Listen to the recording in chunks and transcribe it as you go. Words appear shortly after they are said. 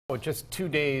Well, just 2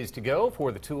 days to go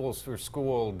for the Tools for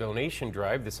School donation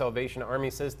drive. The Salvation Army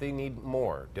says they need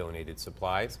more donated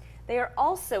supplies. They are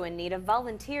also in need of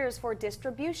volunteers for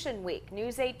Distribution Week.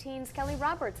 News 18's Kelly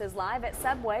Roberts is live at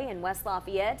Subway in West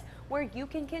Lafayette, where you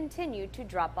can continue to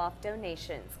drop off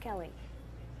donations. Kelly.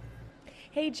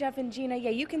 Hey, Jeff and Gina. Yeah,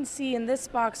 you can see in this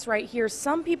box right here,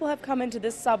 some people have come into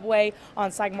this Subway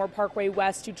on Sagamore Parkway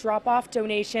West to drop off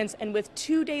donations. And with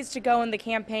 2 days to go in the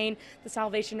campaign, the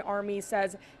Salvation Army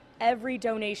says every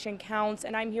donation counts.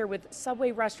 And I'm here with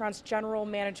Subway Restaurants General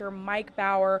Manager Mike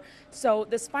Bauer. So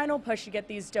this final push to get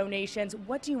these donations,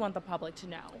 what do you want the public to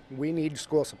know? We need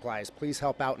school supplies. Please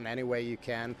help out in any way you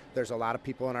can. There's a lot of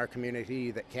people in our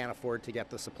community that can't afford to get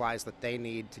the supplies that they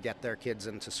need to get their kids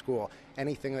into school.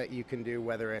 Anything that you can do,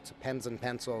 whether it's pens and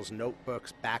pencils,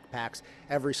 notebooks, backpacks,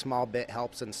 every small bit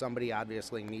helps, and somebody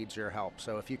obviously needs your help.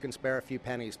 So if you can spare a few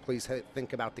pennies, please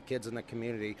think about the kids in the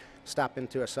community. Stop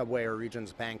into a Subway or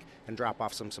Regions Bank and drop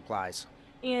off some supplies.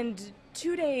 And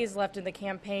 2 days left in the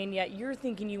campaign, yet you're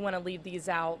thinking you want to leave these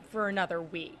out for another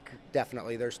week.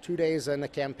 Definitely. There's 2 days in the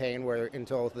campaign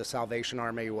until the Salvation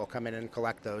Army will come in and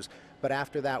collect those. But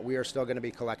after that, we are still going to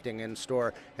be collecting in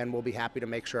store, and we'll be happy to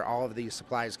make sure all of these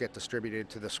supplies get distributed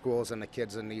to the schools and the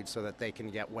kids in need so that they can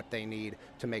get what they need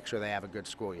to make sure they have a good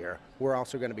school year. We're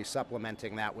also going to be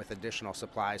supplementing that with additional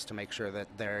supplies to make sure that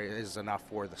there is enough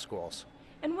for the schools.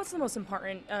 And what's the most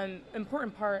important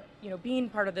part, being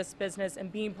part of this business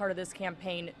and being part of this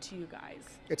campaign to you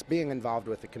guys? It's being involved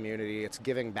with the community. It's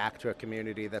giving back to a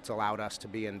community that's allowed us to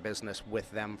be in business with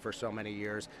them for so many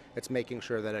years. It's making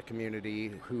sure that a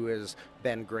community who has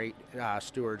been great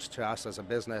stewards to us as a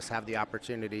business have the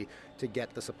opportunity to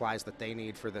get the supplies that they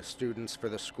need for the students, for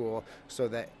the school, so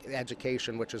that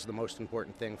education, which is the most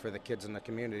important thing for the kids in the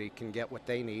community, can get what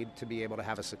they need to be able to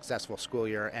have a successful school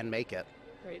year and make it.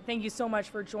 Great. Thank you so much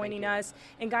for joining us.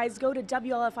 And guys, go to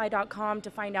WLFI.com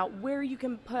to find out where you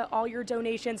can put all your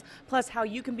donations, plus how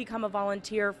you can become a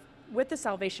volunteer with the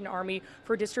Salvation Army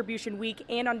for Distribution Week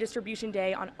and on Distribution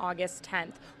Day on August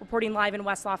 10th. Reporting live in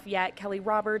West Lafayette, Kelly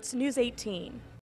Roberts, News 18.